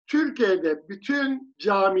Türkiye'de bütün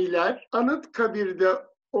camiler Anıtkabir'de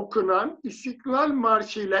okunan İstiklal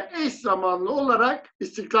Marşı ile eş zamanlı olarak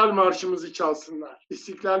İstiklal Marşımızı çalsınlar.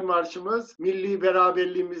 İstiklal Marşımız milli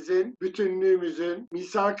beraberliğimizin, bütünlüğümüzün,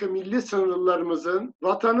 misak-ı milli sınırlarımızın,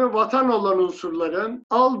 vatanı vatan olan unsurların,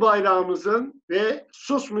 al bayrağımızın ve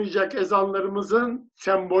susmayacak ezanlarımızın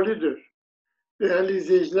sembolüdür. Değerli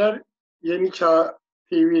izleyiciler, Yeniçağ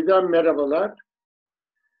TV'den merhabalar.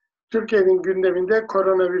 Türkiye'nin gündeminde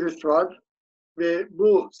koronavirüs var ve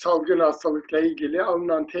bu salgın hastalıkla ilgili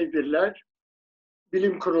alınan tedbirler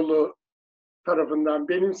Bilim Kurulu tarafından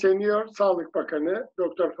benimseniyor. Sağlık Bakanı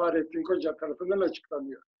Doktor Fahrettin Koca tarafından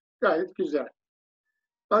açıklanıyor. Gayet güzel.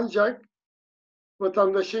 Ancak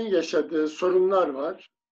vatandaşın yaşadığı sorunlar var.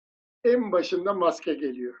 En başında maske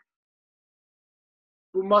geliyor.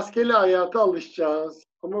 Bu maskeli hayata alışacağız.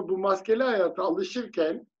 Ama bu maskeli hayata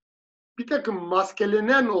alışırken bir takım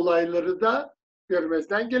maskelenen olayları da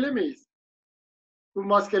görmezden gelemeyiz. Bu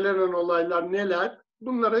maskelenen olaylar neler?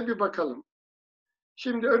 Bunlara bir bakalım.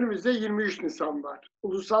 Şimdi önümüzde 23 Nisan var.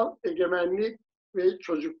 Ulusal Egemenlik ve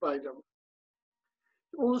Çocuk Bayramı.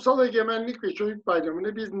 Ulusal Egemenlik ve Çocuk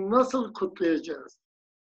Bayramı'nı biz nasıl kutlayacağız?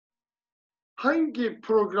 Hangi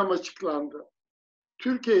program açıklandı?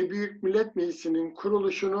 Türkiye Büyük Millet Meclisi'nin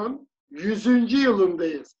kuruluşunun 100.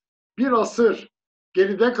 yılındayız. Bir asır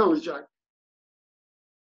geride kalacak.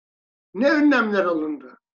 Ne önlemler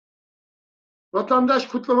alındı? Vatandaş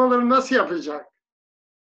kutlamaları nasıl yapacak?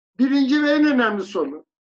 Birinci ve en önemli soru.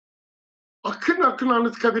 Akın akın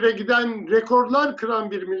Anıtkabir'e giden, rekorlar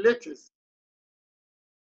kıran bir milletiz.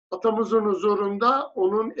 Atamızın huzurunda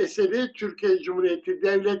onun eseri Türkiye Cumhuriyeti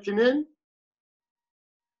Devleti'nin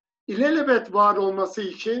ilelebet var olması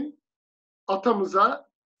için atamıza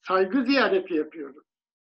saygı ziyareti yapıyoruz.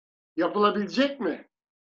 Yapılabilecek mi?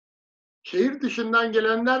 Şehir dışından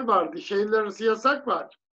gelenler vardı. Şehirler arası yasak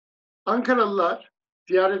var. Ankaralılar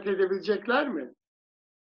ziyaret edebilecekler mi?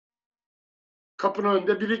 Kapının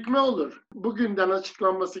önünde birikme olur. Bugünden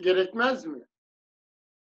açıklanması gerekmez mi?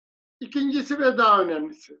 İkincisi ve daha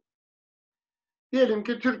önemlisi. Diyelim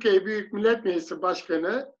ki Türkiye Büyük Millet Meclisi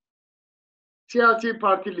Başkanı siyasi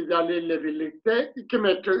parti liderleriyle birlikte 2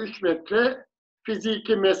 metre, 3 metre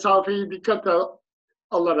fiziki mesafeyi dikkate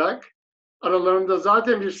alarak, aralarında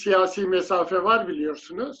zaten bir siyasi mesafe var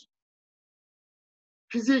biliyorsunuz,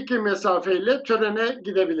 fiziki mesafeyle törene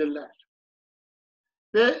gidebilirler.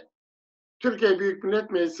 Ve Türkiye Büyük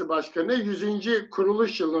Millet Meclisi Başkanı 100.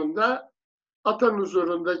 kuruluş yılında atanın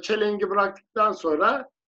huzurunda çelengi bıraktıktan sonra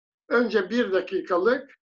önce 1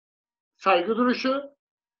 dakikalık saygı duruşu,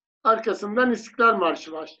 arkasından İstiklal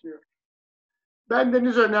Marşı başlıyor. Ben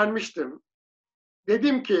deniz önermiştim.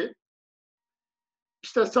 Dedim ki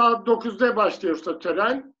işte saat 9'da başlıyorsa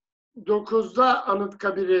tören, 9'da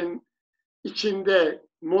Anıtkabir'in içinde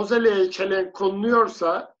mozoleye çelenk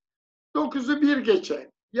konuluyorsa 9'u 1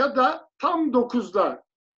 geçe ya da tam 9'da,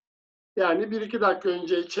 yani 1-2 dakika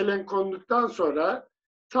önce çelenk konduktan sonra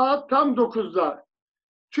saat tam 9'da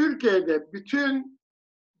Türkiye'de bütün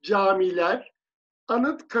camiler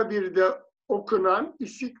Anıtkabir'de okunan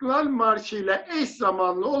İstiklal Marşı ile eş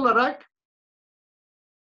zamanlı olarak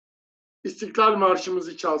İstiklal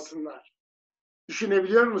Marşımızı çalsınlar.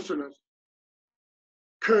 Düşünebiliyor musunuz?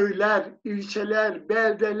 Köyler, ilçeler,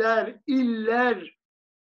 beldeler, iller,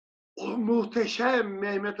 o muhteşem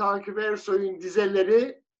Mehmet Akif Ersoy'un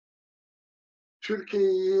dizeleri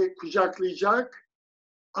Türkiye'yi kucaklayacak,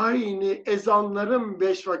 aynı ezanların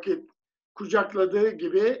 5 vakit kucakladığı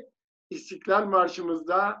gibi İstiklal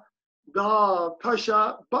Marşımızda dağa,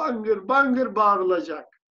 taşa, bangır bangır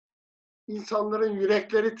bağırılacak. İnsanların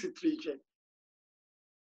yürekleri titreyecek.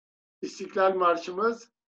 İstiklal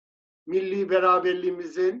Marşımız milli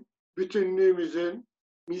beraberliğimizin, bütünlüğümüzün,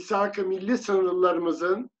 misak-ı milli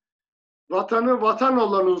sınırlarımızın, vatanı vatan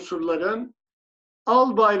olan unsurların,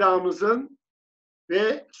 al bayrağımızın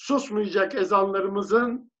ve susmayacak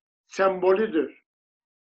ezanlarımızın sembolüdür.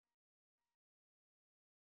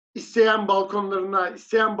 İsteyen balkonlarına,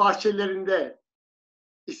 isteyen bahçelerinde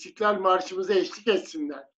İstiklal Marşımıza eşlik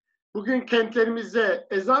etsinler. Bugün kentlerimizde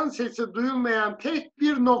ezan sesi duyulmayan tek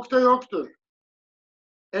bir nokta yoktur.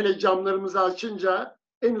 Hele camlarımızı açınca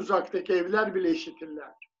en uzaktaki evler bile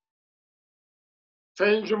işitirler.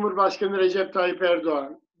 Sayın Cumhurbaşkanı Recep Tayyip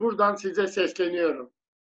Erdoğan, buradan size sesleniyorum.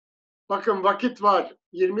 Bakın vakit var.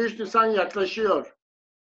 23 Nisan yaklaşıyor.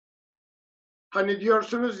 Hani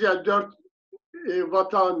diyorsunuz ya 4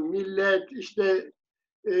 vatan, millet, işte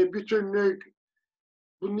bütünlük,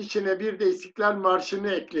 bunun içine bir de İstiklal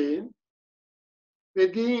Marşı'nı ekleyin.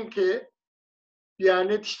 Ve deyin ki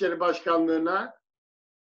Diyanet İşleri Başkanlığı'na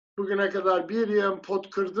bugüne kadar bir yığın pot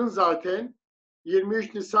kırdın zaten.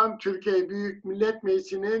 23 Nisan Türkiye Büyük Millet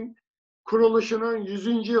Meclisi'nin kuruluşunun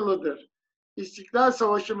 100. yılıdır. İstiklal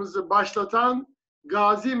Savaşımızı başlatan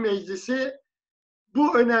Gazi Meclisi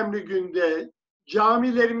bu önemli günde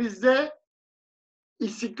camilerimizde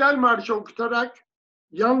İstiklal Marşı okutarak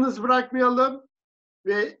yalnız bırakmayalım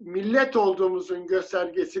ve millet olduğumuzun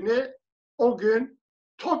göstergesini o gün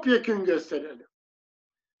topyekün gösterelim.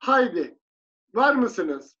 Haydi, var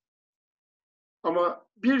mısınız? Ama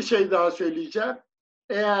bir şey daha söyleyeceğim.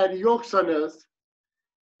 Eğer yoksanız,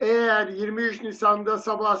 eğer 23 Nisan'da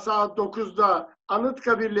sabah saat 9'da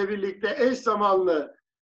Anıtkabir'le birlikte eş zamanlı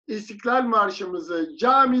İstiklal Marşımızı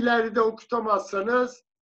camilerde okutamazsanız,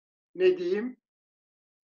 ne diyeyim?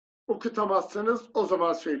 Okutamazsanız o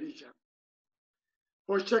zaman söyleyeceğim.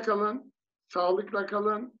 Hoşça kalın, sağlıkla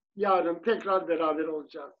kalın. Yarın tekrar beraber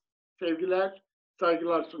olacağız. Sevgiler,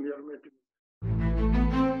 saygılar sunuyorum hepinize.